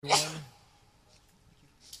One.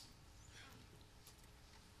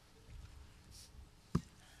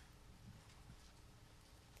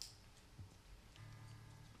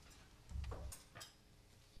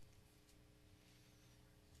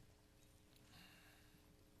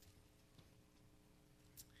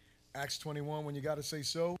 Acts 21, when you got to say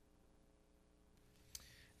so.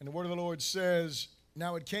 And the word of the Lord says,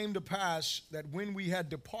 "Now it came to pass that when we had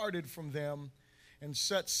departed from them and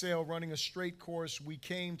set sail, running a straight course, we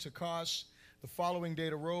came to Kos the following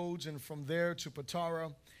day to Rhodes, and from there to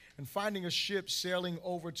Patara. And finding a ship sailing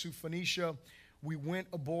over to Phoenicia, we went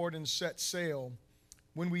aboard and set sail.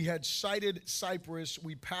 When we had sighted Cyprus,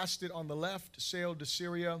 we passed it on the left, sailed to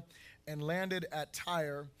Syria, and landed at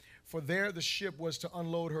Tyre. For there the ship was to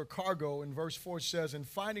unload her cargo." And verse 4 says, "And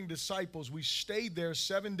finding disciples, we stayed there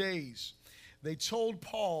 7 days. They told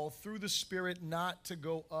Paul through the Spirit not to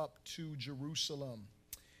go up to Jerusalem."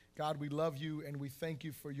 God, we love you and we thank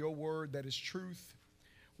you for your word that is truth.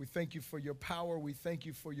 We thank you for your power. We thank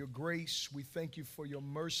you for your grace. We thank you for your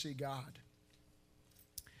mercy, God.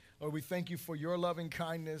 Lord, we thank you for your loving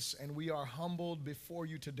kindness, and we are humbled before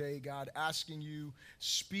you today, God, asking you,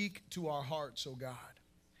 speak to our hearts, oh God.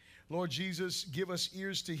 Lord Jesus, give us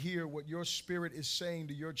ears to hear what your Spirit is saying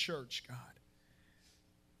to your church, God.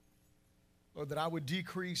 Lord, that I would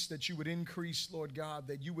decrease, that you would increase, Lord God,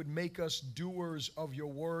 that you would make us doers of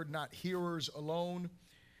your word, not hearers alone.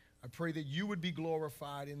 I pray that you would be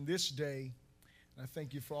glorified in this day. And I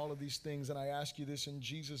thank you for all of these things, and I ask you this in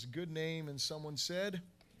Jesus' good name. And someone said, amen.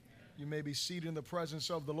 You may be seated in the presence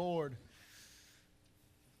of the Lord.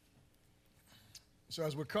 So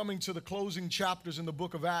as we're coming to the closing chapters in the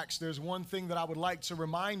book of Acts, there's one thing that I would like to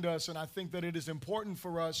remind us, and I think that it is important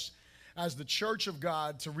for us as the church of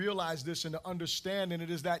God to realize this and to understand, and it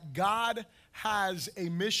is that God has a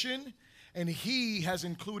mission, and he has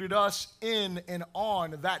included us in and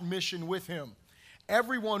on that mission with him.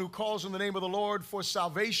 Everyone who calls on the name of the Lord for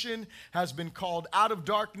salvation has been called out of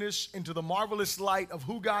darkness into the marvelous light of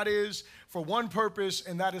who God is for one purpose,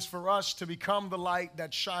 and that is for us to become the light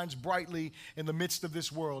that shines brightly in the midst of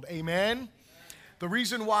this world. Amen. The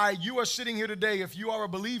reason why you are sitting here today, if you are a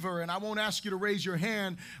believer, and I won't ask you to raise your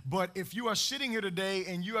hand, but if you are sitting here today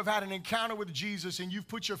and you have had an encounter with Jesus and you've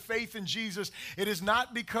put your faith in Jesus, it is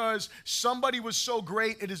not because somebody was so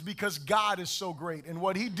great, it is because God is so great. And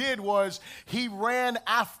what he did was he ran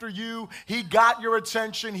after you, he got your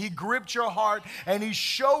attention, he gripped your heart, and he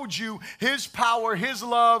showed you his power, his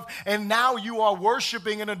love, and now you are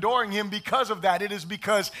worshiping and adoring him because of that. It is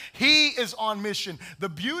because he is on mission. The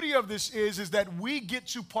beauty of this is that we get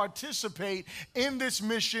to participate in this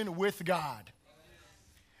mission with God.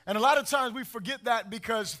 And a lot of times we forget that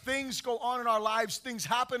because things go on in our lives, things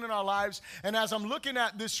happen in our lives. And as I'm looking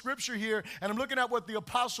at this scripture here, and I'm looking at what the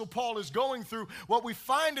Apostle Paul is going through, what we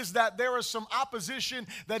find is that there is some opposition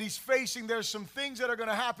that he's facing. There's some things that are going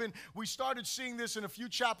to happen. We started seeing this in a few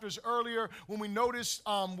chapters earlier when we noticed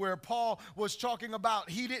where Paul was talking about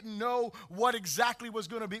he didn't know what exactly was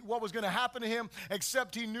going to be, what was going to happen to him,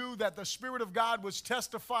 except he knew that the Spirit of God was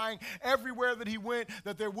testifying everywhere that he went,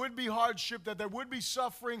 that there would be hardship, that there would be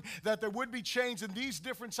suffering, that there would be change and these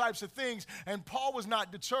different types of things. And Paul was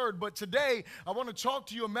not deterred. But today, I want to talk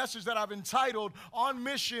to you a message that I've entitled, "On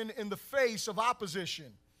Mission in the Face of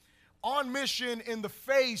Opposition." On mission in the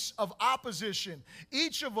face of opposition.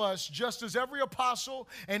 Each of us, just as every apostle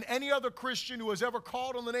and any other Christian who has ever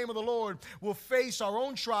called on the name of the Lord, will face our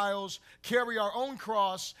own trials, carry our own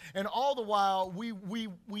cross, and all the while,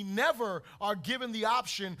 we never are given the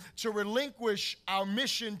option to relinquish our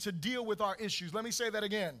mission to deal with our issues. Let me say that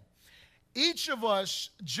again. Each of us,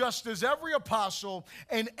 just as every apostle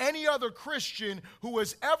and any other Christian who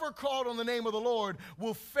has ever called on the name of the Lord,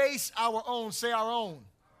 will face our own, say our own.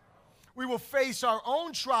 We will face our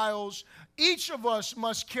own trials. Each of us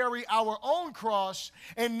must carry our own cross.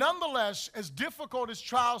 And nonetheless, as difficult as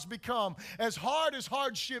trials become, as hard as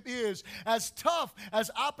hardship is, as tough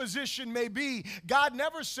as opposition may be, God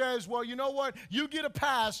never says, well, you know what? You get a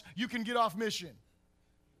pass, you can get off mission.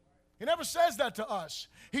 He never says that to us.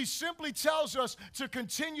 He simply tells us to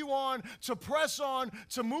continue on, to press on,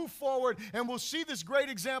 to move forward, and we'll see this great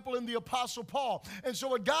example in the Apostle Paul. And so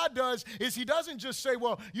what God does is he doesn't just say,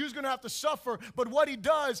 well, you're going to have to suffer, but what he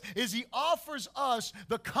does is he offers us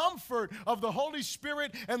the comfort of the Holy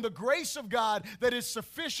Spirit and the grace of God that is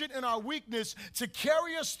sufficient in our weakness to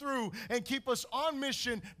carry us through and keep us on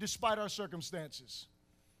mission despite our circumstances.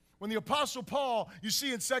 When the Apostle Paul, you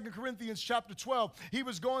see in 2 Corinthians chapter 12, he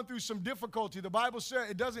was going through some difficulty. The Bible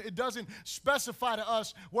said it doesn't specify to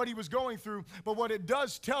us what he was going through, but what it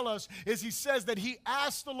does tell us is he says that he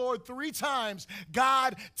asked the Lord 3 times,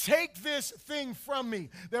 God, take this thing from me.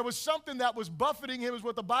 There was something that was buffeting him, is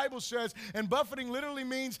what the Bible says, and buffeting literally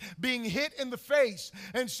means being hit in the face.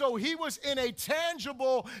 And so he was in a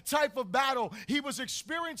tangible type of battle. He was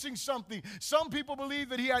experiencing something. Some people believe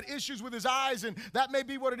that he had issues with his eyes, and that may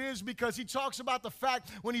be what it is, because he talks about the fact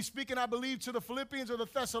when he's speaking, I believe, to the Philippians or the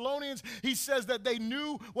Thessalonians, he says that they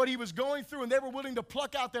knew what he was going through and they were willing to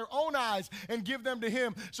pluck out their own eyes and give them to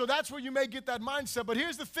him. So that's where you may get that mindset. But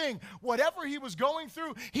here's the thing, whatever he was going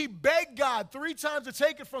through, he begged God 3 times to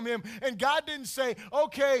take it from him, and God didn't say,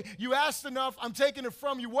 okay, you asked enough, I'm taking it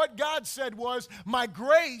from you. What God said was, my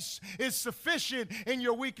grace is sufficient in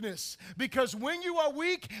your weakness, because when you are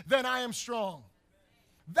weak, then I am strong.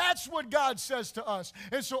 That's what God says to us.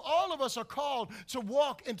 And so all of us are called to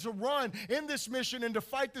walk and to run in this mission and to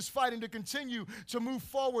fight this fight and to continue to move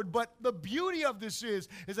forward. But the beauty of this is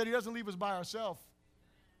that he doesn't leave us by ourselves.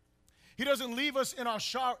 He doesn't leave us in our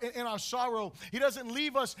sorrow. He doesn't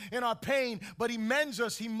leave us in our pain, but he mends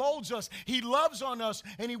us, he molds us, he loves on us,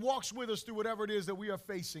 and he walks with us through whatever it is that we are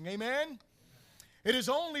facing. Amen? It is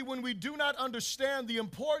only when we do not understand the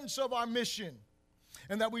importance of our mission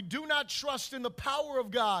and that we do not trust in the power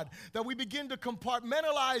of God, that we begin to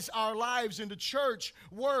compartmentalize our lives into church,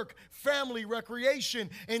 work, family, recreation,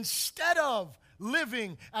 instead of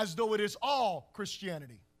living as though it is all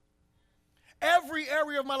Christianity. Every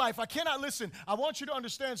area of my life, I want you to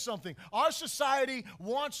understand something. Our society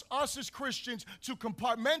wants us as Christians to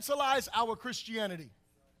compartmentalize our Christianity.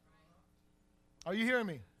 Are you hearing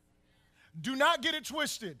me? Do not get it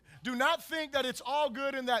twisted. Do not think that it's all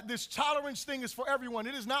good and that this tolerance thing is for everyone.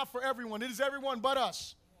 It is not for everyone. It is everyone but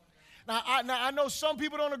us. Now, I know some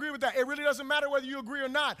people don't agree with that. It really doesn't matter whether you agree or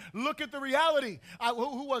not. Look at the reality.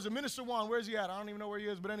 Who was it? Minister Juan, where's he at? I don't even know where he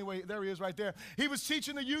is, but anyway, there he is right there. He was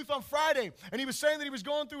teaching the youth on Friday, and he was saying that he was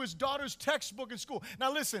going through his daughter's textbook in school.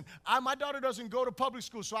 Now, listen, my daughter doesn't go to public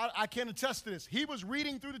school, so I can't attest to this. He was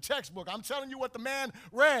reading through the textbook. I'm telling you what the man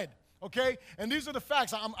read. Okay? And these are the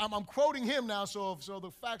facts. I'm quoting him now, so the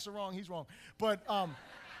facts are wrong, he's wrong. But I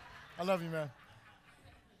love you, man.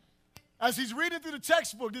 As he's reading through the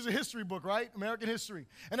textbook, this is a history book, right? American history.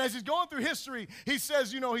 And as he's going through history, he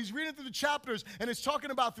says, he's reading through the chapters, and it's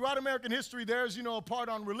talking about throughout American history, there's, a part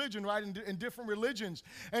on religion, right, in different religions.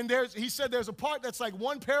 And he said there's a part that's like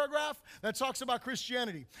 1 paragraph that talks about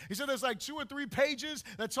Christianity. He said there's like 2 or 3 pages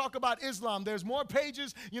that talk about Islam. There's more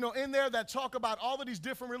pages, in there that talk about all of these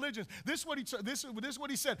different religions. This is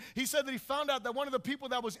what he said. He said that he found out that one of the people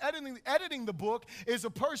that was editing the book is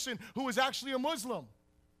a person who is actually a Muslim.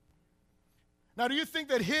 Now, do you think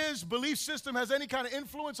that his belief system has any kind of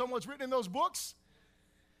influence on what's written in those books?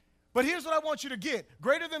 But here's what I want you to get.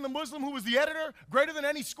 Greater than the Muslim who was the editor, greater than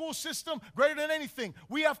any school system, greater than anything,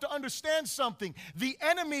 we have to understand something. The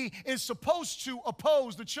enemy is supposed to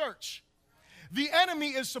oppose the church. The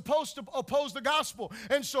enemy is supposed to oppose the gospel.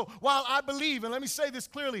 And so while I believe, and let me say this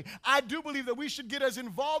clearly, I do believe that we should get as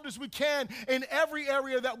involved as we can in every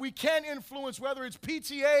area that we can influence, whether it's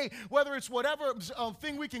PTA, whether it's whatever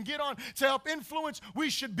thing we can get on to help influence, we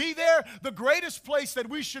should be there. The greatest place that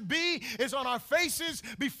we should be is on our faces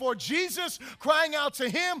before Jesus, crying out to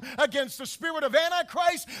him against the spirit of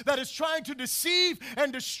Antichrist that is trying to deceive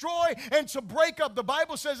and destroy and to break up. The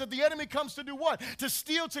Bible says that the enemy comes to do what? To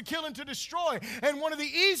steal, to kill, and to destroy. And one of the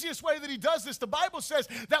easiest ways that he does this, the Bible says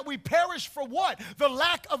that we perish for what? The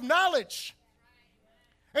lack of knowledge.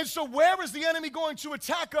 And so where is the enemy going to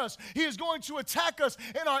attack us? He is going to attack us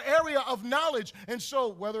in our area of knowledge. And so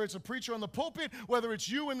whether it's a preacher on the pulpit, whether it's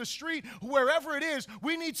you in the street, wherever it is,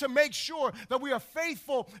 we need to make sure that we are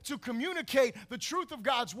faithful to communicate the truth of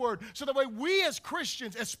God's word so that way we as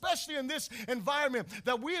Christians, especially in this environment,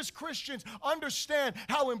 that we as Christians understand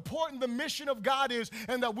how important the mission of God is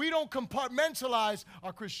and that we don't compartmentalize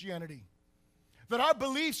our Christianity. That our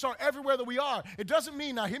beliefs are everywhere that we are. It doesn't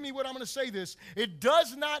mean, now hear me when I'm going to say this, it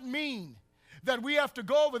does not mean that we have to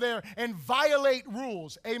go over there and violate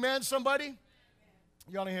rules. Amen, somebody?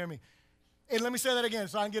 Y'all don't hear me. And let me say that again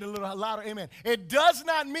so I can get a little louder. Amen. It does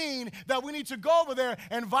not mean that we need to go over there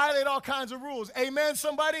and violate all kinds of rules. Amen,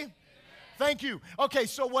 somebody? Thank you. Okay,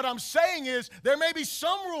 so what I'm saying is there may be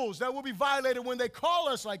some rules that will be violated when they call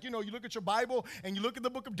us. Like, you look at your Bible and you look at the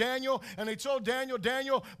book of Daniel, and they told Daniel,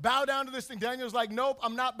 bow down to this thing. Daniel's like, nope,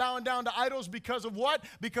 I'm not bowing down to idols because of what?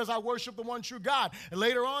 Because I worship the one true God. And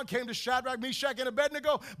later on came to Shadrach, Meshach, and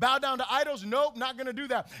Abednego, bow down to idols. Nope, not going to do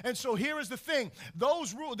that. And so here is the thing.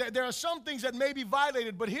 Those rules, there are some things that may be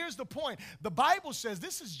violated, but here's the point. The Bible says,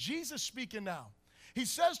 this is Jesus speaking now. He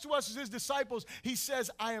says to us as his disciples, he says,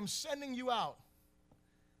 I am sending you out.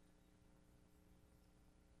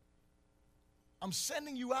 I'm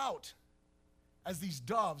sending you out as these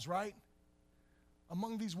doves, right?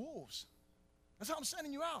 Among these wolves. That's how I'm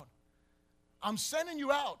sending you out. I'm sending you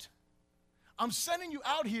out. I'm sending you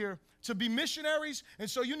out here to be missionaries, and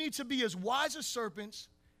so you need to be as wise as serpents,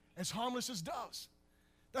 as harmless as doves.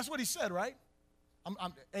 That's what he said, right?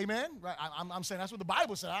 Amen? Right? I'm saying that's what the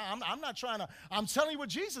Bible said. I'm not trying to, I'm telling you what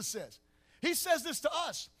Jesus says. He says this to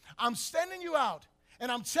us. I'm sending you out,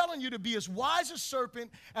 and I'm telling you to be as wise as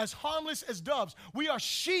serpent, as harmless as doves. We are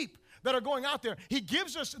sheep that are going out there. He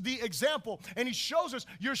gives us the example, and he shows us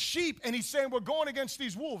you're sheep, and he's saying we're going against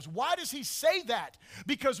these wolves. Why does he say that?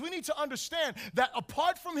 Because we need to understand that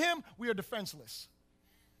apart from him, we are defenseless.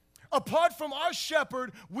 Apart from our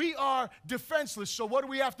shepherd, we are defenseless. So what do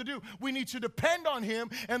we have to do? We need to depend on him,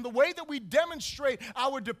 and the way that we demonstrate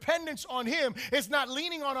our dependence on him is not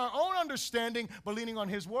leaning on our own understanding, but leaning on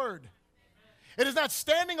his word. It is not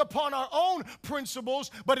standing upon our own principles,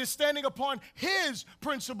 but it's standing upon his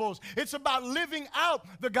principles. It's about living out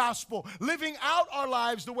the gospel, living out our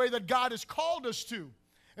lives the way that God has called us to.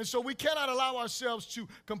 And so we cannot allow ourselves to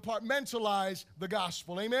compartmentalize the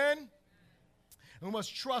gospel. Amen? And we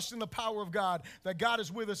must trust in the power of God, that God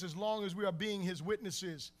is with us as long as we are being his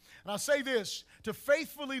witnesses. And I'll say this, to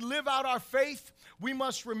faithfully live out our faith, we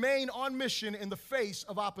must remain on mission in the face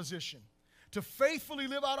of opposition. To faithfully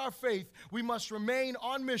live out our faith, we must remain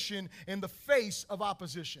on mission in the face of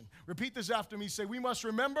opposition. Repeat this after me. Say, we must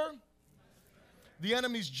remember the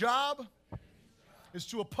enemy's job is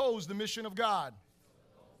to oppose the mission of God.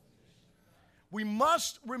 We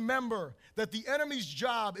must remember that the enemy's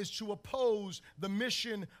job is to oppose the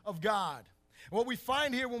mission of God. And what we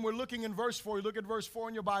find here when we're looking in verse 4, you look at verse 4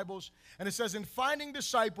 in your Bibles, and it says, in finding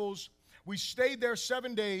disciples, we stayed there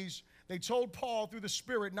 7 days. They told Paul through the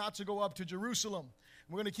Spirit not to go up to Jerusalem.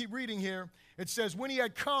 We're going to keep reading here. It says, when he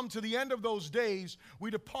had come to the end of those days,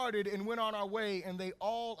 we departed and went on our way, and they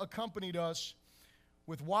all accompanied us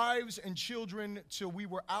with wives and children till we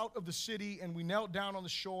were out of the city, and we knelt down on the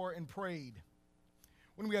shore and prayed.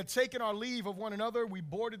 When we had taken our leave of one another, we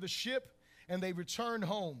boarded the ship, and they returned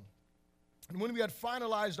home. And when we had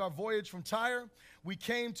finalized our voyage from Tyre, we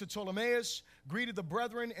came to Ptolemais, greeted the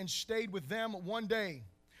brethren, and stayed with them one day.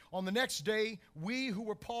 On the next day, we who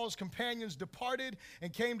were Paul's companions departed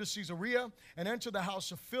and came to Caesarea and entered the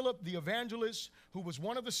house of Philip the evangelist, who was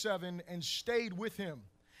one of the 7, and stayed with him.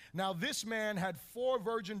 Now this man had 4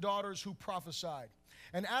 virgin daughters who prophesied.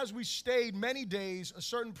 And as we stayed many days, a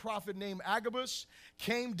certain prophet named Agabus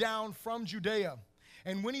came down from Judea.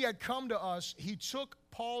 And when he had come to us, he took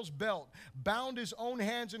Paul's belt, bound his own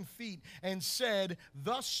hands and feet, and said,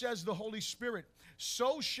 thus says the Holy Spirit,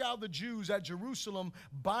 so shall the Jews at Jerusalem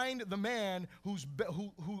bind the man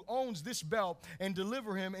who owns this belt and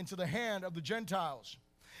deliver him into the hand of the Gentiles.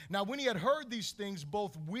 Now when he had heard these things,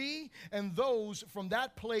 both we and those from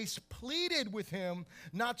that place pleaded with him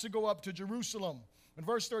not to go up to Jerusalem. And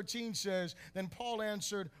verse 13 says, then Paul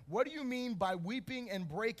answered, what do you mean by weeping and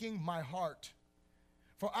breaking my heart?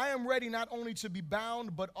 For I am ready not only to be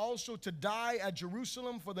bound, but also to die at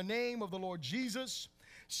Jerusalem for the name of the Lord Jesus.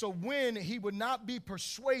 So when he would not be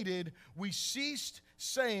persuaded, we ceased,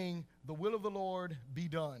 saying, the will of the Lord be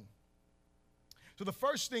done. So the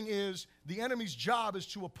first thing is, the enemy's job is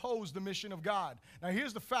to oppose the mission of God. Now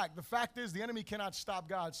here's the fact. The fact is, the enemy cannot stop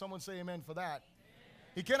God. Someone say amen for that.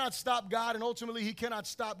 He cannot stop God, and ultimately he cannot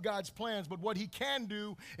stop God's plans. But what he can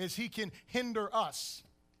do is he can hinder us.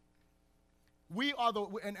 We are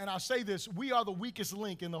and I'll say this, we are the weakest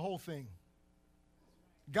link in the whole thing.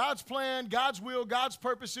 God's plan, God's will, God's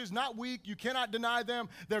purposes, not weak. You cannot deny them.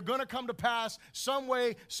 They're going to come to pass some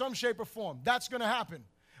way, some shape or form. That's going to happen.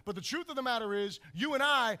 But the truth of the matter is, you and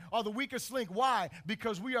I are the weakest link. Why?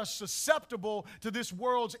 Because we are susceptible to this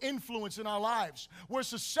world's influence in our lives. We're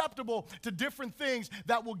susceptible to different things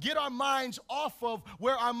that will get our minds off of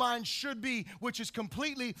where our minds should be, which is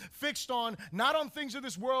completely fixed on, not on things of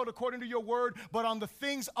this world according to your word, but on the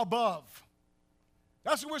things above.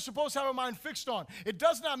 That's what we're supposed to have our mind fixed on. It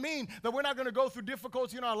does not mean that we're not going to go through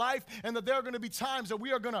difficulty in our life and that there are going to be times that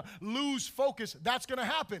we are going to lose focus. That's going to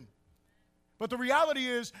happen. But the reality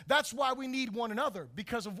is, that's why we need one another.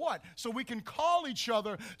 Because of what? So we can call each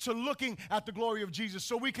other to looking at the glory of Jesus.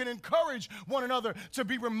 So we can encourage one another to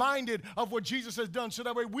be reminded of what Jesus has done. So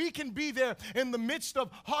that way we can be there in the midst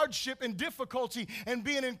of hardship and difficulty and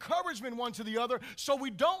be an encouragement one to the other, so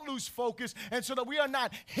we don't lose focus and so that we are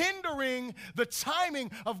not hindering the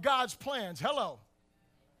timing of God's plans. Hello.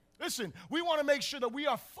 Listen, we want to make sure that we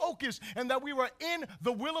are focused and that we are in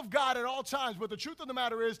the will of God at all times. But the truth of the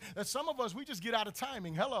matter is that some of us, we just get out of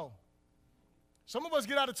timing. Hello. Some of us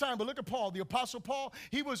get out of time. But look at Paul, the Apostle Paul.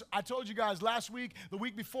 I told you guys last week, the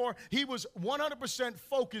week before, he was 100%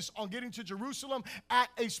 focused on getting to Jerusalem at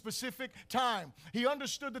a specific time. He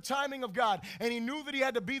understood the timing of God, and he knew that he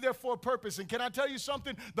had to be there for a purpose. And can I tell you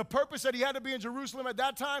something? The purpose that he had to be in Jerusalem at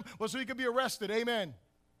that time was so he could be arrested. Amen.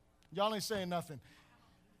 Y'all ain't saying nothing.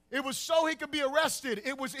 It was so he could be arrested.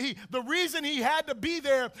 The reason he had to be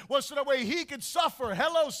there was so that way he could suffer.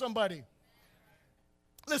 Hello, somebody.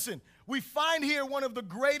 Listen, we find here one of the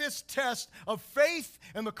greatest tests of faith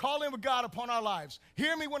and the calling of God upon our lives.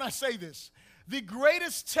 Hear me when I say this. The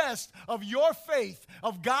greatest test of your faith,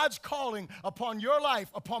 of God's calling upon your life,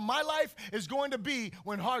 upon my life, is going to be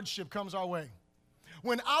when hardship comes our way.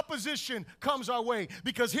 When opposition comes our way.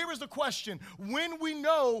 Because here is the question. When we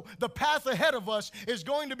know the path ahead of us is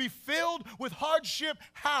going to be filled with hardship,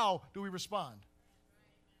 how do we respond?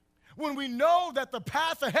 When we know that the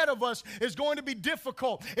path ahead of us is going to be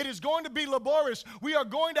difficult, it is going to be laborious, we are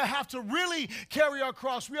going to have to really carry our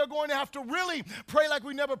cross. We are going to have to really pray like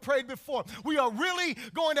we never prayed before. We are really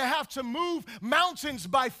going to have to move mountains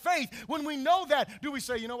by faith. When we know that, do we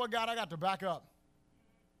say, you know what, God, I got to back up?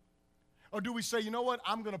 Or do we say, you know what,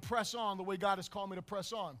 I'm going to press on the way God has called me to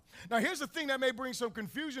press on? Now, here's the thing that may bring some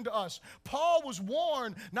confusion to us. Paul was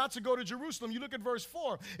warned not to go to Jerusalem. You look at verse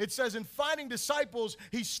 4. It says, in finding disciples,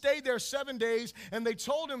 he stayed there 7 days, and they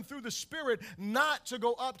told him through the Spirit not to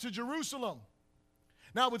go up to Jerusalem.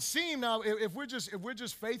 Now, it would seem, if we're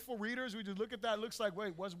just faithful readers, we just look at that, it looks like,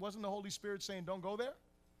 wait, wasn't the Holy Spirit saying don't go there?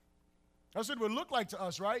 That's what it would look like to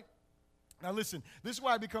us, right? Now listen, this is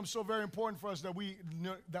why it becomes so very important for us that we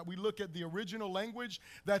look at the original language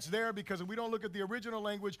that's there, because if we don't look at the original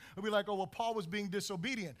language, we'll be like, oh, well, Paul was being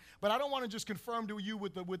disobedient. But I don't want to just confirm to you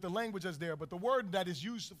with the language that's there, but the word that is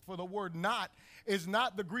used for the word not is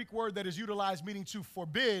not the Greek word that is utilized meaning to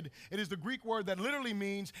forbid. It is the Greek word that literally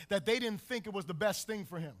means that they didn't think it was the best thing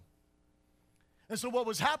for him. And so what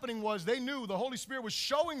was happening was they knew the Holy Spirit was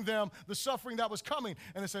showing them the suffering that was coming.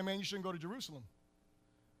 And they say, man, you shouldn't go to Jerusalem.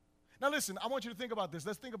 Now listen, I want you to think about this.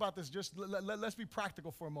 Let's think about this. Just let's be practical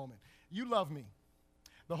for a moment. You love me.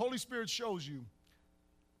 The Holy Spirit shows you,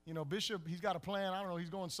 Bishop, he's got a plan. I don't know, he's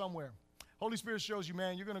going somewhere. Holy Spirit shows you,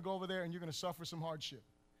 man, you're going to go over there and you're going to suffer some hardship.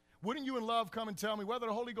 Wouldn't you in love come and tell me, whether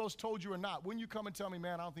the Holy Ghost told you or not, wouldn't you come and tell me,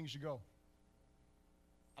 man, I don't think you should go?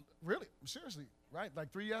 Really? Seriously, right?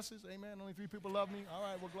 Like 3 yeses? Amen. Only 3 people love me? All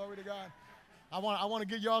right, well, glory to God. I want to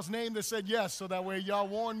get y'all's name that said yes, so that way y'all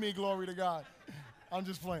warn me, glory to God. I'm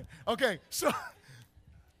just playing. Okay,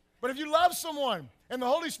 but if you love someone and the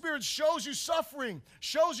Holy Spirit shows you suffering,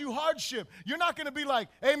 shows you hardship, you're not going to be like,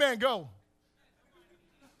 amen, go.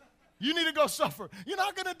 You need to go suffer. You're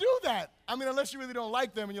not going to do that. I mean, unless you really don't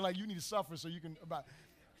like them and you're like, you need to suffer so you can.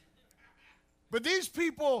 But these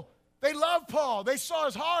people, they love Paul. They saw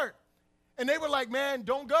his heart. And they were like, man,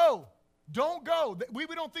 don't go. Don't go. We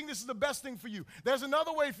don't think this is the best thing for you. There's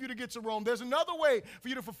another way for you to get to Rome. There's another way for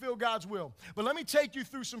you to fulfill God's will. But let me take you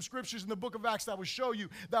through some scriptures in the book of Acts that will show you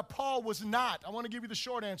that Paul was not. I want to give you the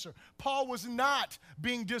short answer. Paul was not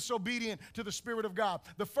being disobedient to the Spirit of God.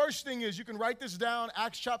 The first thing is, you can write this down,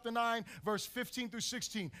 Acts chapter 9, verse 15 through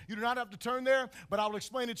 16. You do not have to turn there, but I will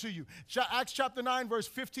explain it to you. Acts chapter 9, verse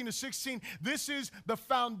 15 to 16. This is the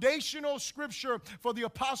foundational scripture for the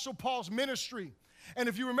Apostle Paul's ministry. And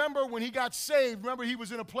if you remember, when he got saved, remember he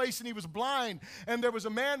was in a place and he was blind, and there was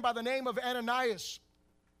a man by the name of Ananias.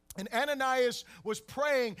 And Ananias was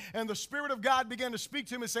praying, and the Spirit of God began to speak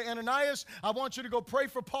to him and say, Ananias, I want you to go pray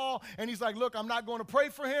for Paul. And he's like, look, I'm not going to pray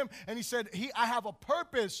for him. And he said, I have a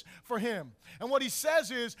purpose for him. And what he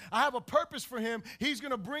says is, I have a purpose for him. He's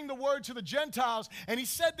going to bring the word to the Gentiles. And he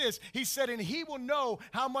said this, he said, and he will know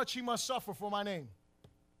how much he must suffer for my name.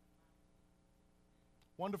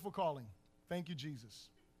 Wonderful calling. Thank you, Jesus.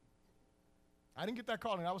 I didn't get that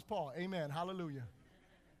calling. That was Paul. Amen. Hallelujah.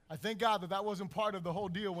 I thank God that wasn't part of the whole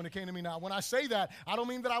deal when it came to me. Now, when I say that, I don't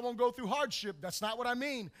mean that I won't go through hardship. That's not what I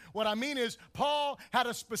mean. What I mean is Paul had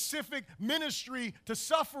a specific ministry to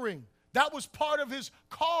suffering. That was part of his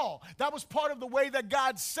call. That was part of the way that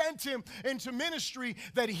God sent him into ministry,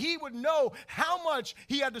 that he would know how much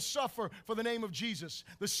he had to suffer for the name of Jesus.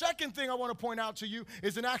 The second thing I want to point out to you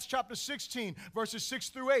is in Acts chapter 16, verses 6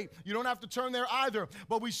 through 8. You don't have to turn there either,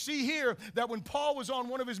 but we see here that when Paul was on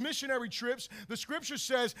one of his missionary trips, the scripture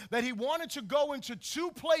says that he wanted to go into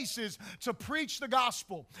two places to preach the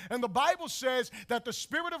gospel. And the Bible says that the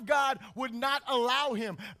Spirit of God would not allow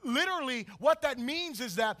him. Literally, what that means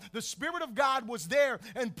is that the Spirit of God was there,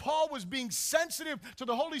 and Paul was being sensitive to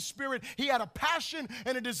the Holy Spirit. He had a passion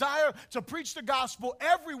and a desire to preach the gospel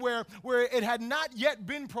everywhere where it had not yet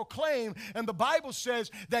been proclaimed, and the Bible says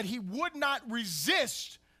that he would not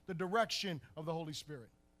resist the direction of the Holy Spirit.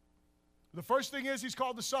 The first thing is he's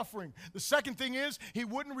called the suffering. The second thing is he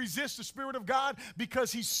wouldn't resist the Spirit of God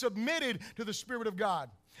because he submitted to the Spirit of God.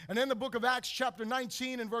 And in the book of Acts chapter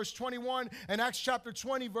 19 and verse 21 and Acts chapter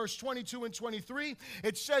 20 verse 22 and 23,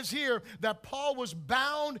 it says here that Paul was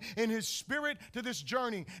bound in his spirit to this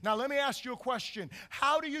journey. Now let me ask you a question.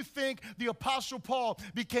 How do you think the Apostle Paul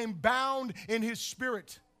became bound in his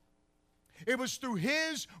spirit? It was through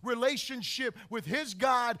his relationship with his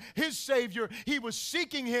God, his Savior. He was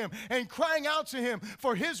seeking him and crying out to him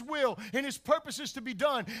for his will and his purposes to be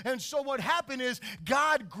done. And so what happened is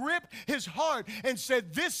God gripped his heart and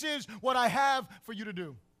said, "This is what I have for you to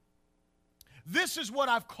do. This is what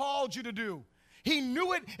I've called you to do." He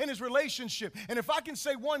knew it in his relationship. And if I can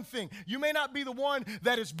say one thing, you may not be the one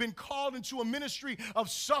that has been called into a ministry of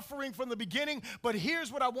suffering from the beginning, but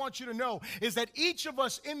here's what I want you to know, is that each of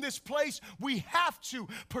us in this place, we have to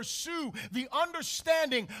pursue the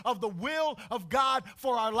understanding of the will of God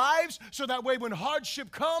for our lives, so that way when hardship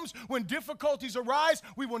comes, when difficulties arise,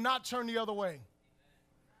 we will not turn the other way.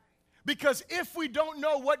 Because if we don't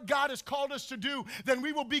know what God has called us to do, then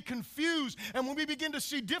we will be confused. And when we begin to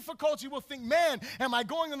see difficulty, we'll think, man, am I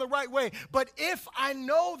going in the right way? But if I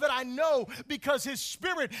know that I know, because his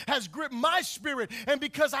Spirit has gripped my spirit, and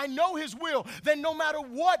because I know his will, then no matter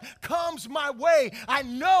what comes my way, I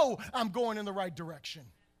know I'm going in the right direction.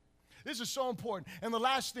 This is so important. And the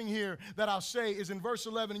last thing here that I'll say is in verse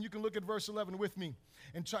 11, and you can look at verse 11 with me.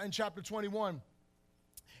 In chapter 21,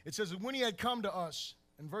 it says that when he had come to us,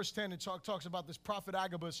 in verse 10, it talks about this prophet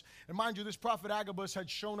Agabus. And mind you, this prophet Agabus had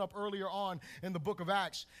shown up earlier on in the book of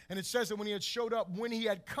Acts. And it says that when he had showed up, when he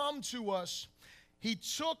had come to us, he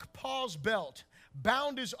took Paul's belt,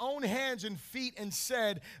 bound his own hands and feet, and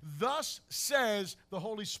said, "Thus says the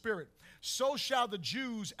Holy Spirit, so shall the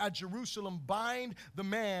Jews at Jerusalem bind the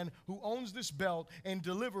man who owns this belt and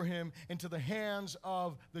deliver him into the hands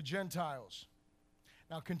of the Gentiles."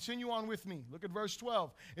 Now continue on with me. Look at verse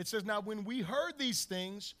 12. It says, "Now when we heard these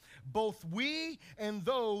things, both we and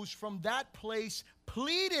those from that place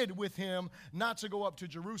pleaded with him not to go up to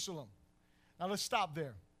Jerusalem." Now let's stop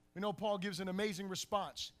there. We know Paul gives an amazing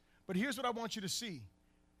response. But here's what I want you to see.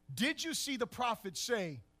 Did you see the prophet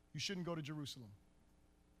say you shouldn't go to Jerusalem?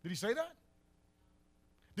 Did he say that?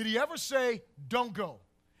 Did he ever say, don't go?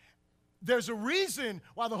 There's a reason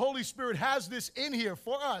why the Holy Spirit has this in here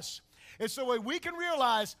for us. It's so we can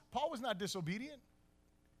realize Paul was not disobedient.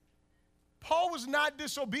 Paul was not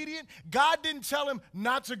disobedient. God didn't tell him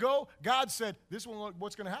not to go. God said, this is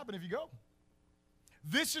what's going to happen if you go.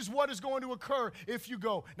 This is what is going to occur if you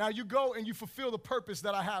go. Now you go and you fulfill the purpose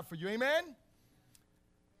that I have for you. Amen?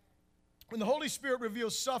 When the Holy Spirit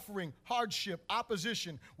reveals suffering, hardship,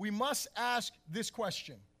 opposition, we must ask this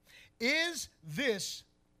question. Is this,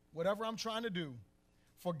 whatever I'm trying to do,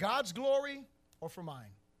 for God's glory or for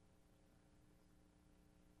mine?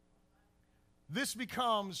 This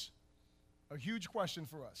becomes a huge question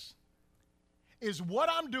for us. Is what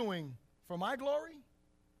I'm doing for my glory?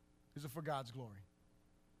 Is it for God's glory?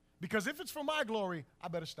 Because if it's for my glory, I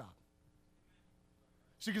better stop.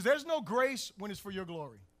 See, because there's no grace when it's for your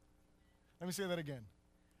glory. Let me say that again.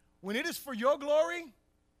 When it is for your glory,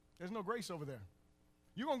 there's no grace over there.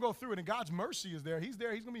 You're going to go through it, and God's mercy is there. He's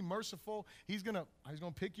there. He's going to be merciful. He's going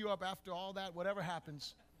to pick you up after all that, whatever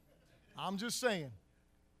happens. I'm just saying.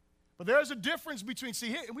 But there's a difference between, see,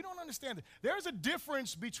 here, we don't understand it. There's a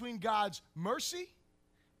difference between God's mercy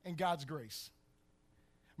and God's grace.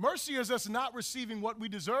 Mercy is us not receiving what we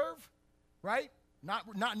deserve, right?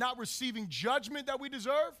 Not receiving judgment that we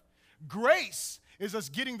deserve. Grace is us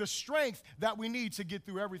getting the strength that we need to get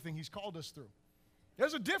through everything he's called us through.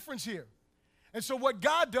 There's a difference here. And so what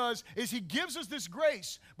God does is he gives us this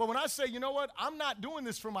grace. But when I say, you know what, I'm not doing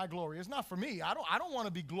this for my glory. It's not for me. I don't want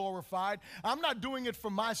to be glorified. I'm not doing it for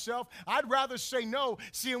myself. I'd rather say no.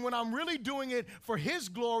 See, and when I'm really doing it for his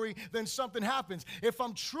glory, then something happens. If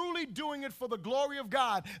I'm truly doing it for the glory of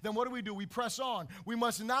God, then what do? We press on. We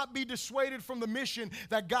must not be dissuaded from the mission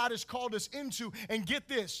that God has called us into. And get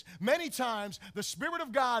this, many times the Spirit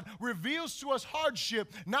of God reveals to us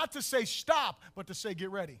hardship, not to say stop, but to say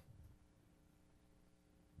get ready.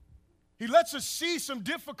 He lets us see some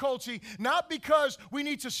difficulty, not because we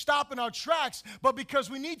need to stop in our tracks, but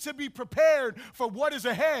because we need to be prepared for what is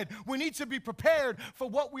ahead. We need to be prepared for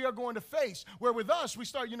what we are going to face. Where with us, we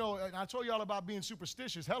start, I told you all about being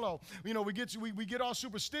superstitious. Hello. We get all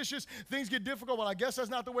superstitious. Things get difficult. Well, I guess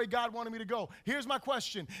that's not the way God wanted me to go. Here's my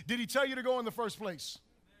question. Did he tell you to go in the first place?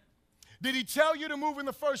 Did he tell you to move in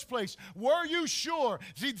the first place? Were you sure?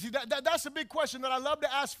 See, that's a big question that I love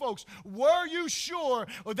to ask folks. Were you sure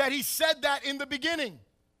that he said that in the beginning?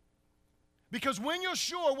 Because when you're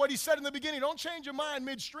sure what he said in the beginning, don't change your mind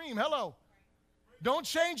midstream. Hello. Don't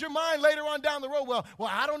change your mind later on down the road. Well,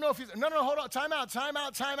 I don't know if he's... No, hold on. Time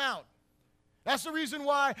out. That's the reason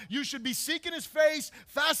why you should be seeking his face,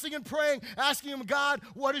 fasting and praying, asking him, God,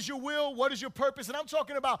 what is your will? What is your purpose? And I'm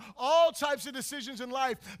talking about all types of decisions in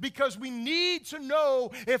life because we need to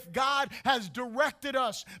know if God has directed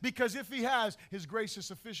us. Because if he has, his grace is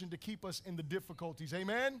sufficient to keep us in the difficulties.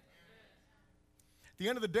 Amen? At the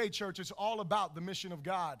end of the day, church, it's all about the mission of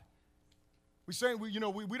God. We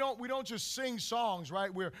don't just sing songs,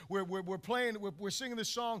 right? We're singing this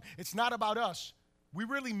song. It's not about us. We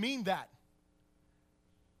really mean that.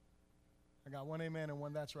 I got one amen and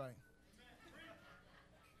one that's right.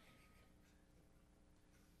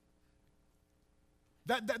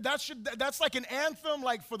 That's like an anthem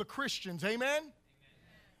like for the Christians, amen?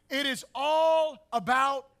 It is all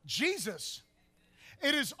about Jesus.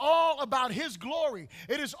 It is all about his glory.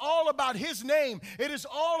 It is all about his name. It is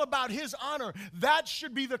all about his honor. That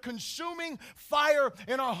should be the consuming fire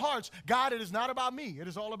in our hearts. God, it is not about me. It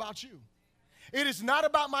is all about you. It is not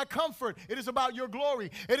about my comfort. It is about your glory.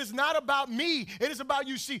 It is not about me. It is about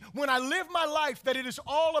you. See, when I live my life that it is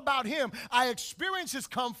all about him, I experience his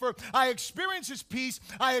comfort. I experience his peace.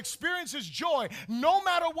 I experience his joy. No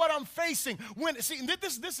matter what I'm facing. This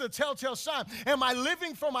is a telltale sign. Am I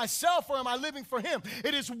living for myself or am I living for him?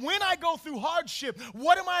 It is when I go through hardship,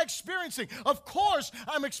 what am I experiencing? Of course,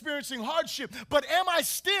 I'm experiencing hardship, but am I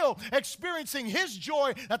still experiencing his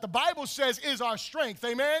joy that the Bible says is our strength?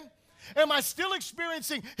 Amen? Am I still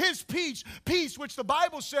experiencing his peace, which the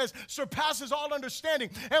Bible says surpasses all understanding?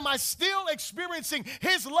 Am I still experiencing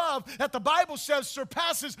his love that the Bible says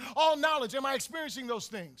surpasses all knowledge? Am I experiencing those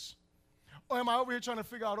things? Or am I over here trying to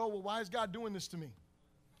figure out, why is God doing this to me?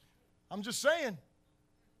 I'm just saying.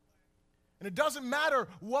 And it doesn't matter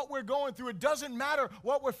what we're going through. It doesn't matter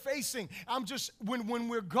what we're facing. When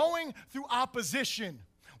we're going through opposition,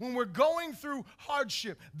 when we're going through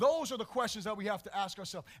hardship, those are the questions that we have to ask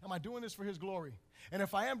ourselves. Am I doing this for his glory? And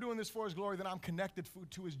if I am doing this for his glory, then I'm connected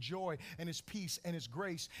to his joy and his peace and his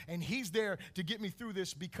grace. And he's there to get me through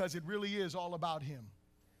this because it really is all about him.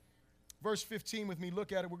 Verse 15 with me,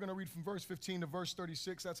 look at it. We're going to read from verse 15 to verse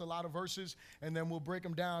 36. That's a lot of verses, and then we'll break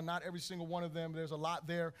them down. Not every single one of them. There's a lot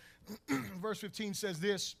there. Verse 15 says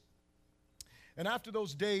this, "And after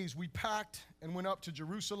those days we packed and went up to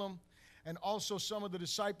Jerusalem. And also some of the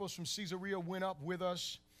disciples from Caesarea went up with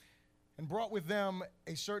us and brought with them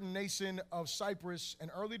a certain Nason of Cyprus,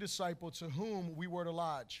 an early disciple to whom we were to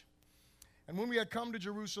lodge. And when we had come to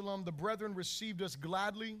Jerusalem, the brethren received us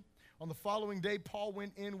gladly. On the following day, Paul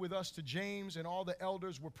went in with us to James, and all the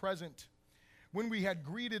elders were present. When we had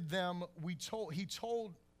greeted them, he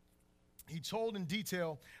told in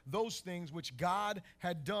detail those things which God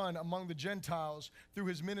had done among the Gentiles through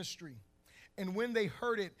his ministry. And when they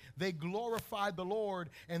heard it, they glorified the Lord,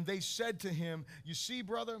 and they said to him, 'You see,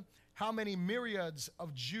 brother, how many myriads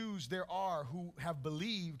of Jews there are who have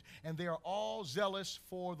believed, and they are all zealous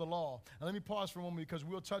for the law.'" Now, let me pause for a moment because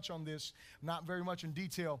we'll touch on this, not very much in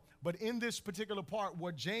detail. But in this particular part,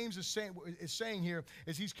 what James is saying here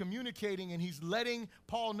is he's communicating and he's letting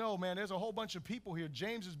Paul know, man, there's a whole bunch of people here.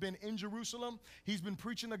 James has been in Jerusalem. He's been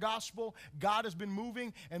preaching the gospel. God has been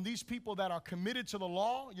moving. And these people that are committed to the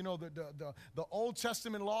law, the Old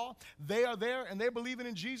Testament law, they are there and they're believing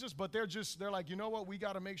in Jesus, but they're like, you know what? We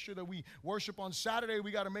got to make sure that we worship on Saturday.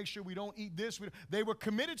 We got to make sure we don't eat this. They were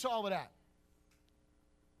committed to all of that.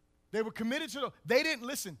 They were committed to they didn't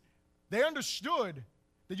listen. They understood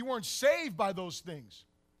that you weren't saved by those things.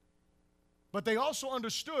 But they also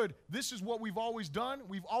understood this is what we've always done.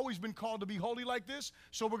 We've always been called to be holy like this,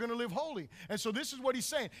 so we're going to live holy. And so this is what he's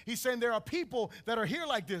saying. He's saying there are people that are here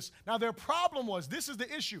like this. Now their problem was, this is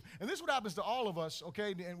the issue. And this is what happens to all of us,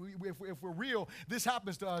 okay? And if we're real, this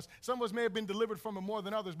happens to us. Some of us may have been delivered from it more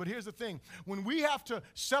than others, but here's the thing. When we have to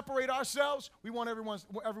separate ourselves, we want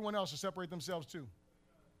everyone else to separate themselves too.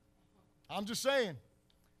 I'm just saying.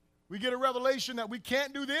 We get a revelation that we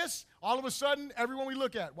can't do this, all of a sudden, everyone we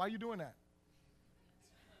look at, why are you doing that?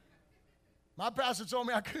 My pastor told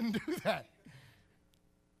me I couldn't do that.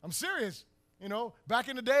 I'm serious. You know, back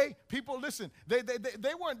in the day, people, listen, they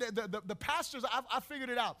weren't, the pastors, I figured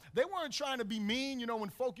it out. They weren't trying to be mean, you know, when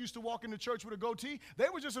folk used to walk into church with a goatee. They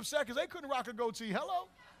were just upset because they couldn't rock a goatee. Hello?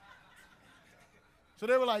 So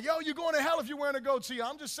they were like, yo, you're going to hell if you're wearing a goatee.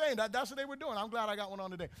 I'm just saying, that's what they were doing. I'm glad I got one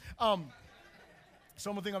on today.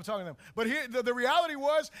 Someone think I'm talking to them. But here, the reality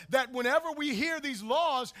was that whenever we hear these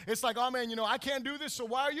laws, it's like, oh, man, you know, I can't do this, so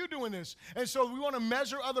why are you doing this? And so we want to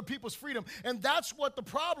measure other people's freedom. And that's what the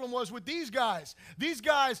problem was with these guys. These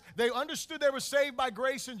guys, they understood they were saved by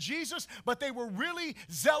grace in Jesus, but they were really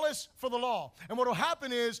zealous for the law. And what will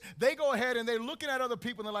happen is they go ahead and they're looking at other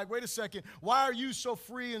people and they're like, wait a second, why are you so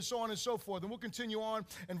free and so on and so forth? And we'll continue on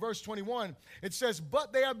in verse 21. It says,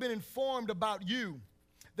 but they have been informed about you,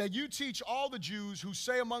 that you teach all the Jews who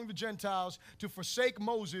say among the Gentiles to forsake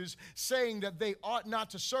Moses, saying that they ought not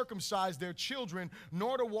to circumcise their children,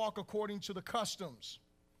 nor to walk according to the customs.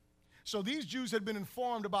 So these Jews had been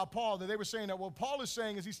informed about Paul, that they were saying that what Paul is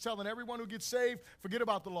saying is he's telling everyone who gets saved, forget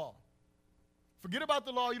about the law. Forget about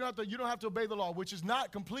the law, you don't have to obey the law, which is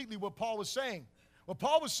not completely what Paul was saying. What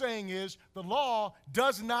Paul was saying is the law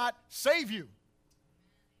does not save you.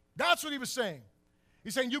 That's what he was saying.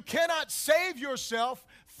 He's saying you cannot save yourself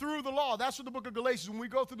through the law. That's what the book of Galatians, when we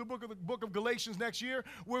go through the book of Galatians next year,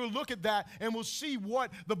 we'll look at that and we'll see what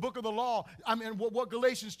the book of the law, what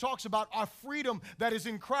Galatians talks about, our freedom that is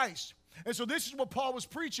in Christ. And so this is what Paul was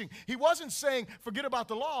preaching. He wasn't saying forget about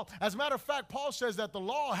the law. As a matter of fact, Paul says that the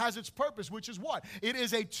law has its purpose, which is what? It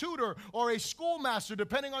is a tutor or a schoolmaster,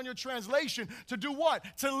 depending on your translation, to do what?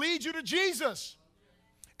 To lead you to Jesus.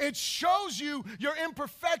 It shows you your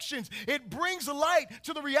imperfections. It brings light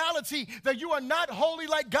to the reality that you are not holy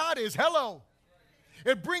like God is. Hello.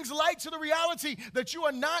 It brings light to the reality that you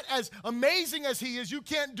are not as amazing as He is. You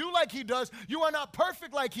can't do like He does. You are not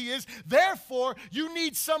perfect like He is. Therefore, you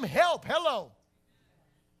need some help. Hello.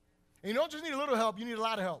 And you don't just need a little help, you need a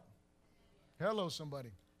lot of help. Hello, somebody.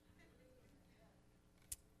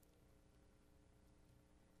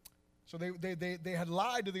 So they had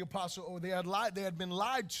lied to the apostle, or they had been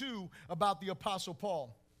lied to about the apostle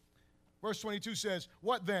Paul. Verse 22 says,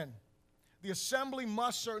 what then? The assembly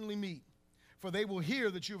must certainly meet, for they will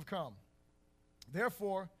hear that you have come.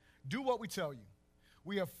 Therefore, do what we tell you.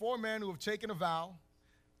 We have 4 men who have taken a vow.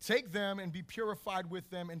 Take them and be purified with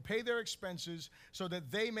them and pay their expenses so that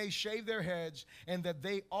they may shave their heads and that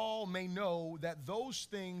they all may know that those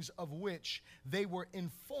things of which they were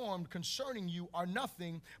informed concerning you are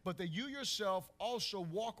nothing, but that you yourself also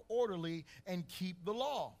walk orderly and keep the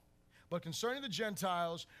law. But concerning the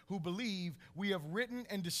Gentiles who believe, we have written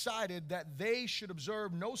and decided that they should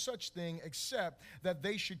observe no such thing except that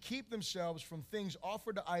they should keep themselves from things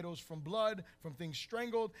offered to idols, from blood, from things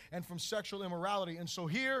strangled, and from sexual immorality. And so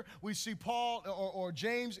here we see Paul or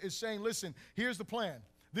James is saying, listen, here's the plan.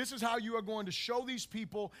 This is how you are going to show these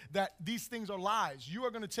people that these things are lies. You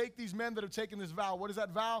are going to take these men that have taken this vow. What is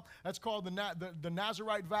that vow? That's called the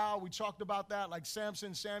Nazirite vow. We talked about that, like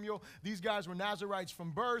Samson, Samuel. These guys were Nazirites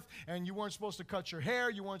from birth, and you weren't supposed to cut your hair.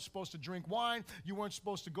 You weren't supposed to drink wine. You weren't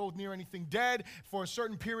supposed to go near anything dead for a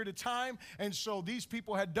certain period of time. And so these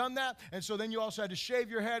people had done that. And so then you also had to shave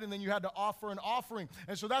your head, and then you had to offer an offering.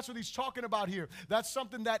 And so that's what he's talking about here. That's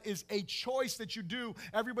something that is a choice that you do.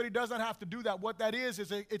 Everybody doesn't have to do that. What that is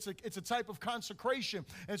it's a type of consecration.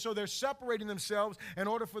 And so they're separating themselves in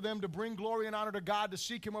order for them to bring glory and honor to God, to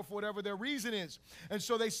seek Him, or for whatever their reason is. And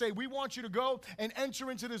so they say, we want you to go and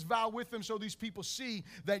enter into this vow with them so these people see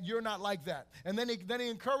that you're not like that. And then he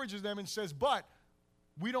encourages them and says, but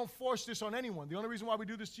we don't force this on anyone. The only reason why we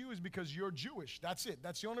do this to you is because you're Jewish. That's it.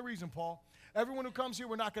 That's the only reason, Paul. Everyone who comes here,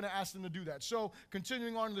 we're not going to ask them to do that. So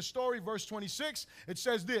continuing on in the story, verse 26, it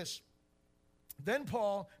says this. Then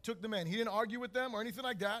Paul took the men. He didn't argue with them or anything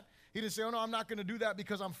like that. He didn't say, oh, no, I'm not going to do that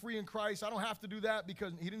because I'm free in Christ. I don't have to do that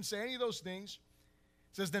because he didn't say any of those things.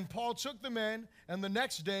 It says, then Paul took the men, and the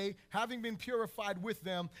next day, having been purified with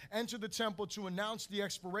them, entered the temple to announce the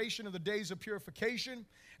expiration of the days of purification,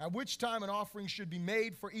 at which time an offering should be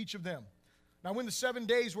made for each of them. Now, when the 7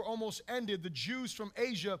 days were almost ended, the Jews from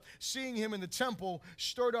Asia, seeing him in the temple,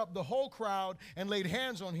 stirred up the whole crowd and laid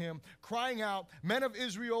hands on him, crying out, "Men of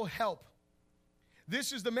Israel, help.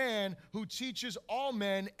 This is the man who teaches all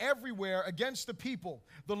men everywhere against the people,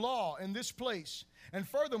 the law in this place. And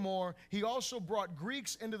furthermore, he also brought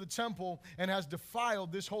Greeks into the temple and has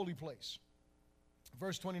defiled this holy place."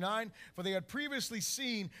 Verse 29, "For they had previously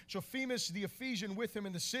seen Trophimus the Ephesian with him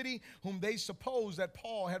in the city, whom they supposed that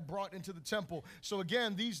Paul had brought into the temple." So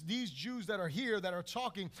again, these Jews that are here, that are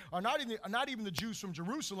talking, are not even the Jews from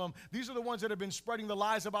Jerusalem. These are the ones that have been spreading the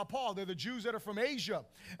lies about Paul. They're the Jews that are from Asia.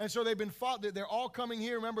 And so they're all coming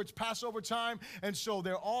here. Remember, it's Passover time. And so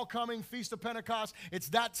they're all coming, Feast of Pentecost. It's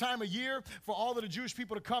that time of year for all of the Jewish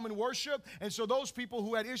people to come and worship. And so those people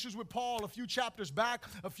who had issues with Paul a few chapters back,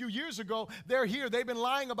 a few years ago, they're here. They've been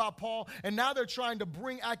lying about Paul, and now they're trying to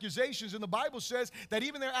bring accusations. And the Bible says that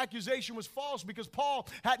even their accusation was false because Paul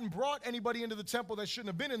hadn't brought anybody into the temple that shouldn't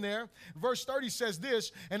have been in there. Verse 30 says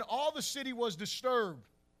this, "And all the city was disturbed.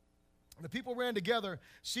 The people ran together,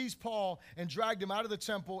 seized Paul, and dragged him out of the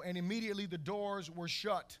temple, and immediately the doors were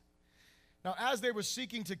shut. Now, as they were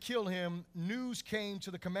seeking to kill him, news came to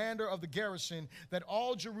the commander of the garrison that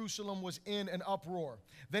all Jerusalem was in an uproar.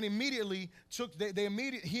 Then he immediately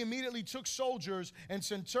took soldiers and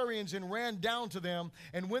centurions and ran down to them.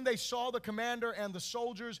 And when they saw the commander and the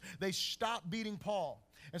soldiers, they stopped beating Paul.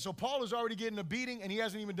 And so Paul is already getting a beating, and he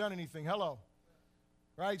hasn't even done anything. Hello.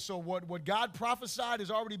 Right? So what God prophesied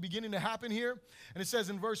is already beginning to happen here. And it says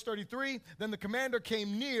in verse 33, "Then the commander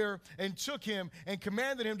came near and took him and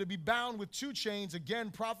commanded him to be bound with 2 chains."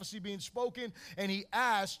 Again, prophecy being spoken. And he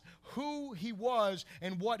asked who he was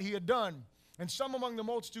and what he had done. And some among the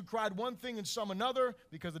multitude cried one thing and some another,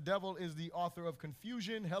 because the devil is the author of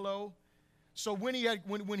confusion. Hello. So when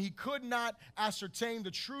he could not ascertain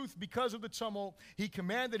the truth because of the tumult, he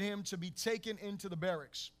commanded him to be taken into the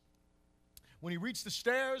barracks. When he reached the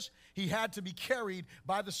stairs, he had to be carried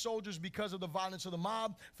by the soldiers because of the violence of the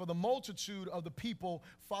mob, for the multitude of the people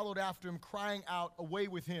followed after him, crying out, "Away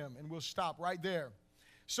with him." And we'll stop right there.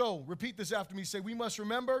 So, repeat this after me. Say, we must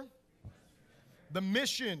remember the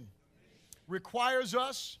mission requires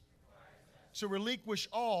us to relinquish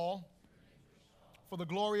all for the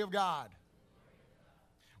glory of God.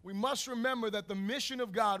 We must remember that the mission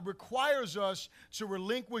of God requires us to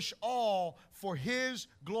relinquish all for His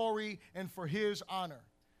glory and for His honor.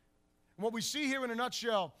 And what we see here in a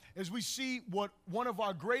nutshell is we see what one of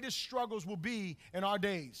our greatest struggles will be in our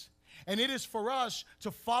days. And it is for us to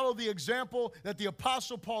follow the example that the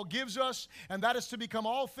Apostle Paul gives us, and that is to become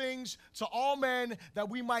all things to all men, that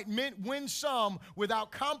we might win some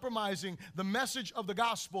without compromising the message of the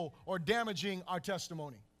gospel or damaging our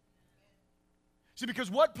testimony. See,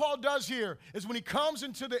 because what Paul does here is when he comes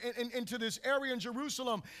into this area in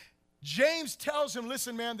Jerusalem, James tells him,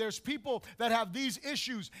 listen, man, there's people that have these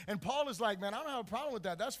issues. And Paul is like, man, I don't have a problem with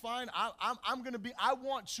that. That's fine. I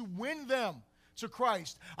want to win them to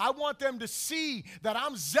Christ. I want them to see that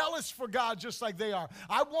I'm zealous for God just like they are.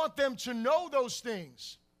 I want them to know those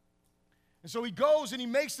things. And so he goes and he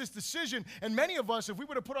makes this decision. And many of us, if we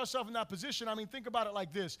were to put ourselves in that position, I mean, think about it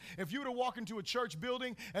like this. If you were to walk into a church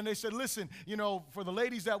building and they said, listen, for the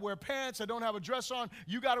ladies that wear pants that don't have a dress on,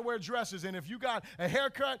 you got to wear dresses. And if you got a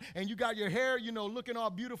haircut and you got your hair, looking all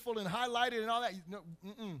beautiful and highlighted and all that,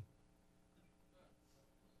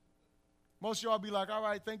 Most of y'all be like, all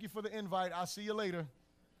right, thank you for the invite. I'll see you later.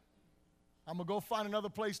 I'm going to go find another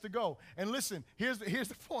place to go. And listen, here's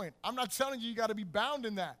the point. I'm not telling you got to be bound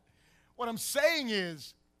in that. What I'm saying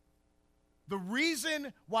is the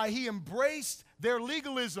reason why he embraced their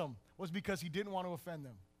legalism was because he didn't want to offend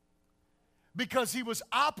them. Because he was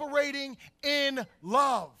operating in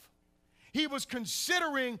love. He was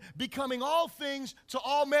considering becoming all things to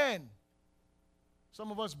all men. Some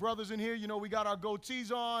of us brothers in here, we got our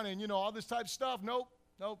goatees on and, all this type of stuff. Nope,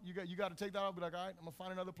 you got to take that out and be like, all right, I'm going to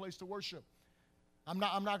find another place to worship. I'm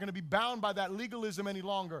not going to be bound by that legalism any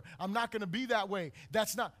longer. I'm not going to be that way.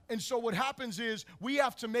 That's not. And so what happens is we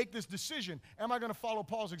have to make this decision. Am I going to follow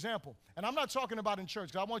Paul's example? And I'm not talking about in church,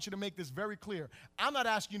 because I want you to make this very clear. I'm not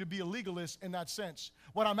asking you to be a legalist in that sense.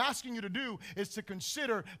 What I'm asking you to do is to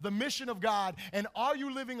consider the mission of God, and are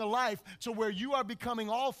you living a life to where you are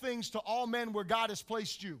becoming all things to all men where God has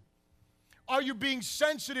placed you? Are you being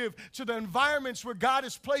sensitive to the environments where God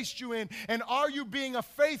has placed you in? And are you being a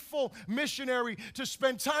faithful missionary to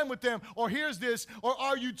spend time with them? Or here's this, or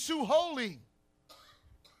are you too holy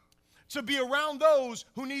to be around those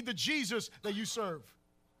who need the Jesus that you serve?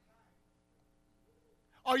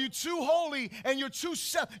 Are you too holy and you're too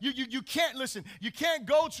you can't listen. You can't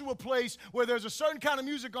go to a place where there's a certain kind of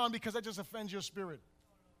music on because that just offends your spirit.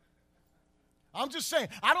 I'm just saying.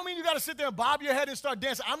 I don't mean you got to sit there and bob your head and start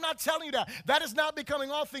dancing. I'm not telling you that. That is not becoming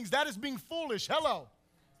all things. That is being foolish. Hello.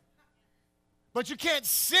 But you can't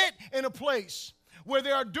sit in a place where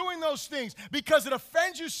they are doing those things because it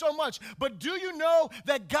offends you so much. But do you know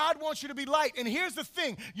that God wants you to be light? And here's the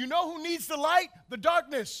thing. You know who needs the light? The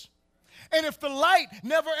darkness. And if the light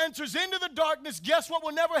never enters into the darkness, guess what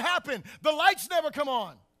will never happen? The lights never come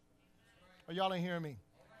on. Oh, y'all ain't hearing me.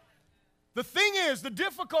 The thing is, the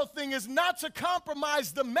difficult thing is not to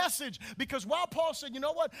compromise the message, because while Paul said, you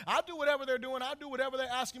know what, I'll do whatever they're doing, I'll do whatever they're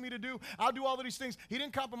asking me to do, I'll do all of these things, he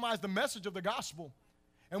didn't compromise the message of the gospel.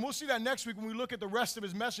 And we'll see that next week when we look at the rest of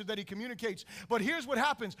his message that he communicates. But here's what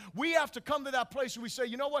happens. We have to come to that place where we say,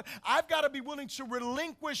 you know what, I've got to be willing to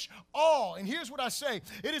relinquish all. And here's what I say.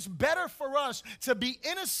 It is better for us to be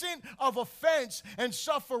innocent of offense and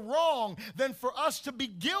suffer wrong than for us to be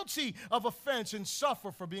guilty of offense and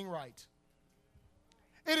suffer for being right.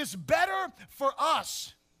 It is better for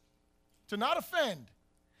us to not offend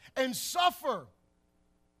and suffer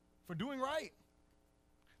for doing right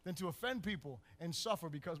than to offend people and suffer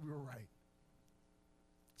because we were right.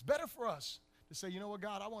 It's better for us to say, you know what,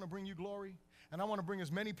 God, I want to bring you glory, and I want to bring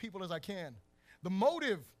as many people as I can. The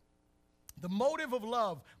motive of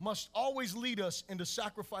love must always lead us into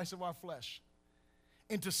sacrifice of our flesh.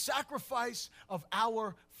 Into sacrifice of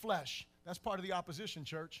our flesh. That's part of the opposition,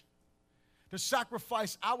 church. To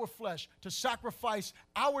sacrifice our flesh, to sacrifice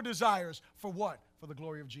our desires for what? For the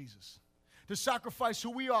glory of Jesus. To sacrifice who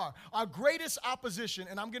we are. Our greatest opposition,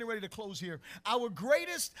 and I'm getting ready to close here, our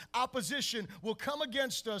greatest opposition will come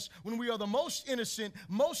against us when we are the most innocent,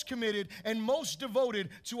 most committed, and most devoted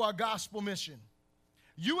to our gospel mission.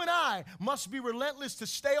 You and I must be relentless to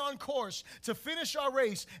stay on course, to finish our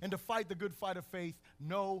race, and to fight the good fight of faith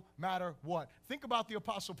no matter what. Think about the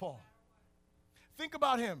Apostle Paul. Think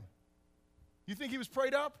about him. You think he was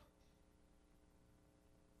prayed up?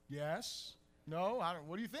 Yes? No? I don't.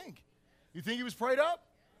 What do you think? You think he was prayed up?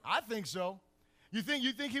 I think so. You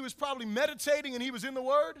think he was probably meditating and he was in the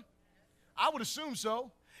Word? I would assume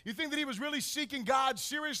so. You think that he was really seeking God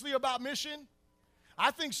seriously about mission? I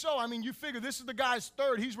think so. I mean, you figure this is the guy's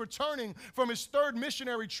third. He's returning from his third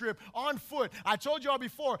missionary trip on foot. I told y'all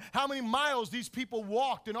before how many miles these people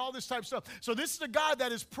walked and all this type of stuff. So this is a guy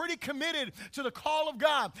that is pretty committed to the call of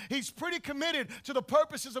God. He's pretty committed to the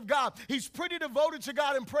purposes of God. He's pretty devoted to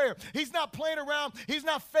God in prayer. He's not playing around. He's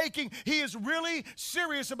not faking. He is really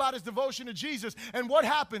serious about his devotion to Jesus. And what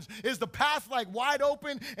happens? Is the path like wide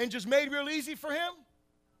open and just made real easy for him?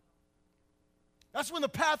 That's when the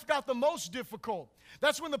path got the most difficult.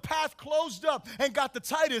 That's when the path closed up and got the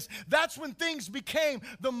tightest. That's when things became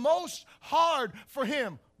the most hard for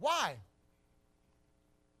him. Why? It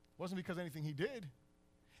wasn't because anything he did.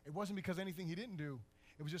 It wasn't because anything he didn't do.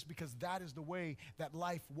 It was just because that is the way that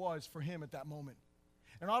life was for him at that moment.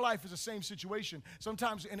 And our life is the same situation.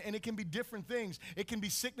 Sometimes, and it can be different things. It can be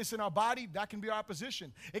sickness in our body. That can be our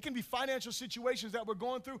opposition. It can be financial situations that we're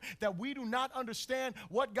going through that we do not understand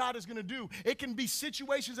what God is going to do. It can be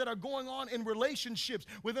situations that are going on in relationships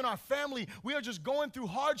within our family. We are just going through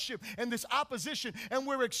hardship and this opposition, and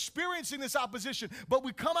we're experiencing this opposition. But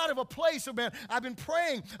we come out of a place of, man, I've been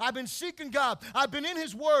praying. I've been seeking God. I've been in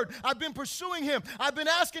His Word. I've been pursuing Him. I've been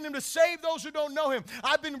asking Him to save those who don't know Him.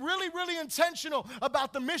 I've been really, really intentional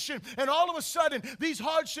about the mission, and all of a sudden these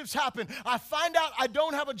hardships happen. I find out I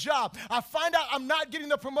don't have a job. I find out I'm not getting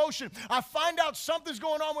the promotion. I find out something's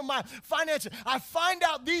going on with my finances. I find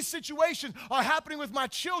out these situations are happening with my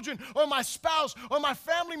children or my spouse or my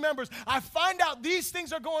family members. I find out these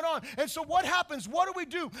things are going on. And so what happens? What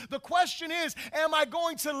do? The question is, am I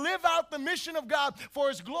going to live out the mission of God for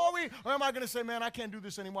His glory, or am I going to say, man, I can't do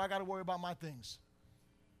this anymore. I got to worry about my things?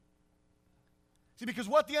 See, because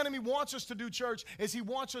what the enemy wants us to do, church, is he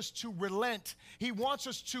wants us to relent. He wants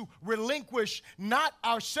us to relinquish not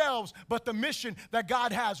ourselves, but the mission that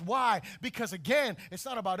God has. Why? Because, again, it's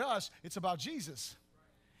not about us. It's about Jesus.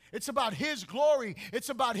 It's about His glory. It's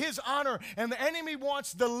about His honor. And the enemy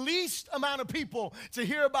wants the least amount of people to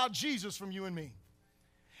hear about Jesus from you and me.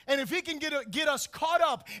 And if he can get us caught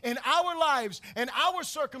up in our lives and our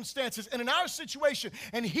circumstances and in our situation,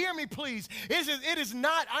 and hear me please,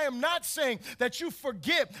 I am not saying that you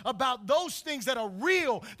forget about those things that are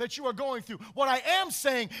real that you are going through. What I am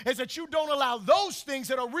saying is that you don't allow those things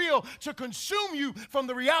that are real to consume you from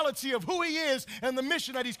the reality of who He is and the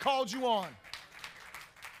mission that He's called you on.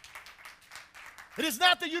 It is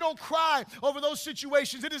not that you don't cry over those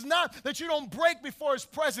situations. It is not that you don't break before his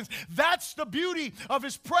presence. That's the beauty of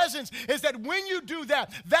his presence, is that when you do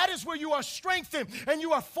that, that is where you are strengthened and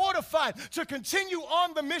you are fortified to continue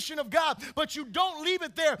on the mission of God. But you don't leave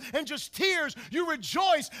it there and just tears. You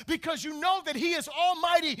rejoice because you know that he is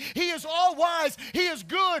almighty, he is all wise, he is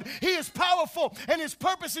good, he is powerful, and his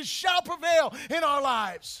purposes shall prevail in our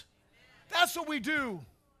lives. That's what we do.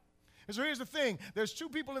 And so here's the thing. There's two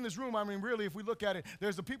people in this room. I mean, really, if we look at it,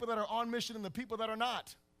 there's the people that are on mission and the people that are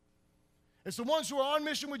not. It's the ones who are on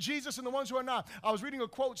mission with Jesus and the ones who are not. I was reading a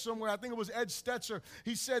quote somewhere. I think it was Ed Stetzer.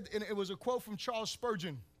 He said, and it was a quote from Charles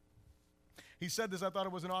Spurgeon. He said this. I thought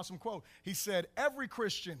it was an awesome quote. He said, every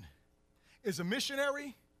Christian is a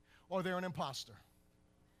missionary or they're an imposter.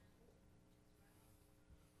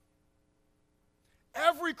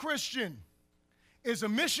 Every Christian is a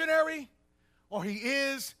missionary or he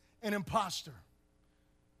is an imposter.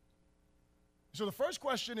 So the first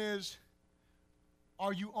question is,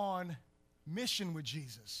 are you on mission with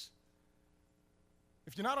Jesus?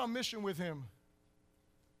 If you're not on mission with him,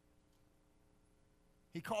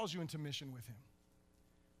 he calls you into mission with him.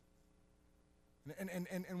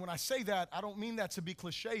 And when I say that, I don't mean that to be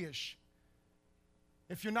cliche-ish.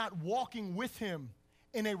 If you're not walking with him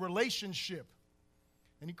in a relationship,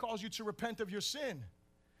 and he calls you to repent of your sin,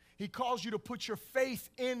 he calls you to put your faith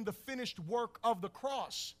in the finished work of the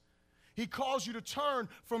cross. He calls you to turn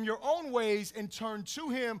from your own ways and turn to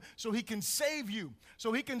him so he can save you,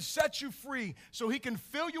 so he can set you free, so he can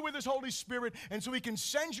fill you with his Holy Spirit, and so he can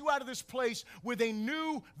send you out of this place with a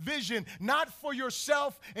new vision, not for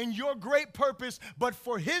yourself and your great purpose, but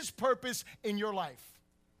for his purpose in your life.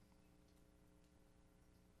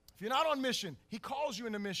 If you're not on mission, he calls you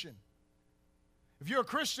into mission. If you're a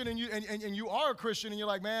Christian and you are a Christian and you're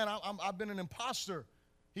like, man, I've been an imposter,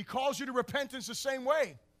 he calls you to repentance the same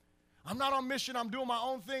way. I'm not on mission. I'm doing my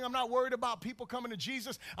own thing. I'm not worried about people coming to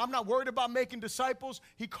Jesus. I'm not worried about making disciples.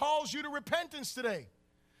 He calls you to repentance today.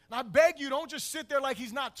 And I beg you, don't just sit there like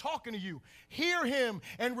he's not talking to you. Hear him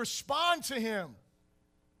and respond to him.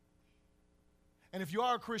 And if you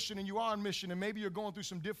are a Christian and you are on mission and maybe you're going through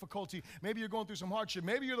some difficulty, maybe you're going through some hardship,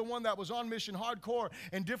 maybe you're the one that was on mission hardcore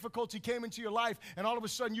and difficulty came into your life and all of a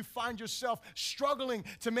sudden you find yourself struggling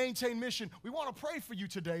to maintain mission, we want to pray for you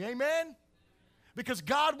today, amen? Because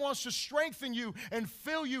God wants to strengthen you and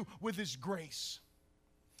fill you with his grace.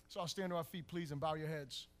 So I'll stand to our feet, please, and bow your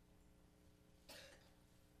heads.